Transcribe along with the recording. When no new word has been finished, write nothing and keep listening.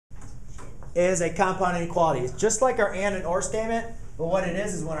is a compound inequality. It's just like our and or statement, but what it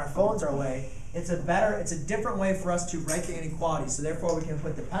is when our phones are away, it's a different way for us to write the inequality. So therefore we can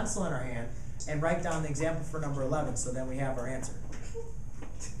put the pencil in our hand and write down the example for number 11, so then we have our answer.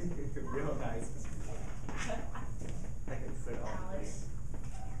 Real nice.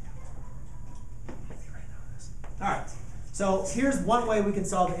 Alright, so here's one way we can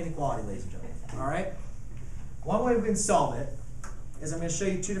solve the inequality, ladies and gentlemen. Alright? One way we can solve it is I'm going to show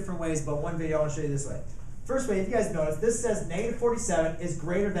you two different ways, but one video I want to show you this way. First way, if you guys notice, this says negative 47 is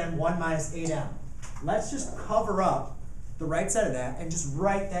greater than 1 minus 8m. Let's just cover up the right side of that and just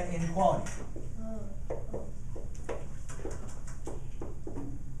write that inequality.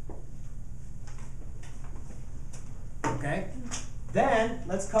 Okay? Then,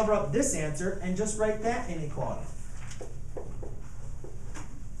 let's cover up this answer and just write that inequality.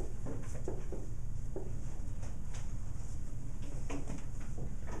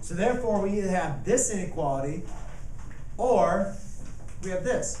 So therefore, we either have this inequality or we have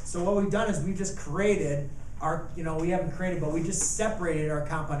this. So what we've done is we've just created our, we haven't created, but we just separated our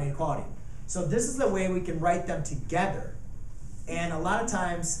compound inequality. So this is the way we can write them together. And a lot of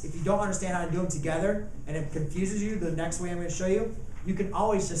times, if you don't understand how to do them together and it confuses you, the next way I'm going to show you, you can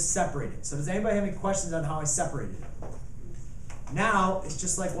always just separate it. So does anybody have any questions on how I separated it? Now, it's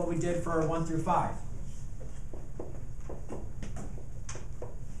just like what we did for 1 through 5.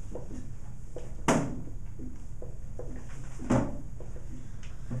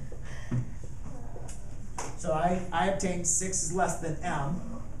 So I obtained 6 is less than m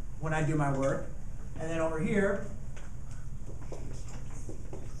when I do my work. And then over here,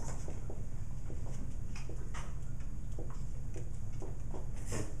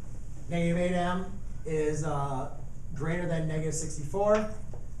 negative 8m is greater than negative 64.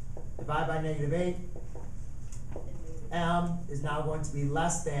 Divide by negative 8. M is now going to be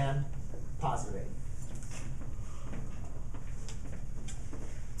less than positive 8.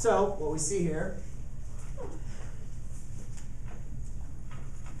 So what we see here,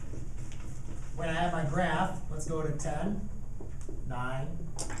 when I have my graph, let's go to 10, 9,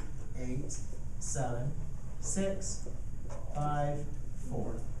 8, 7, 6, 5,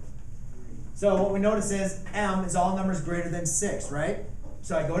 4. So what we notice is m is all numbers greater than 6, right?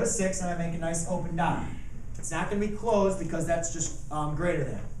 So I go to 6 and I make a nice open dot. It's not going to be closed because that's just greater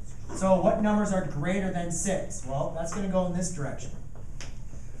than. So what numbers are greater than 6? Well, that's going to go in this direction.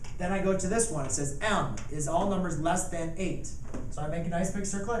 Then I go to this one. It says m is all numbers less than 8. So I make a nice big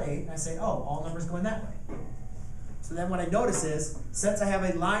circle at 8 and I say, oh, all numbers going that way. So then what I notice is, since I have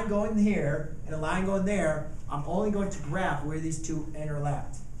a line going here and a line going there, I'm only going to graph where these two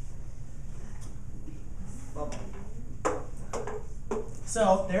interlapped.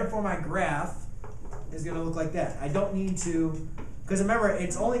 So therefore my graph is going to look like that. I don't need to, because remember,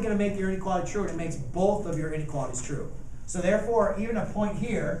 it's only going to make your inequality true and it makes both of your inequalities true. So therefore, even a point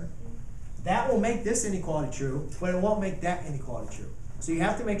here, that will make this inequality true, but it won't make that inequality true. So you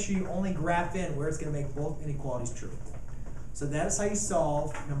have to make sure you only graph in where it's going to make both inequalities true. So that is how you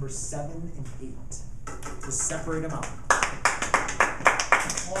solve numbers 7 and 8. Just separate them out.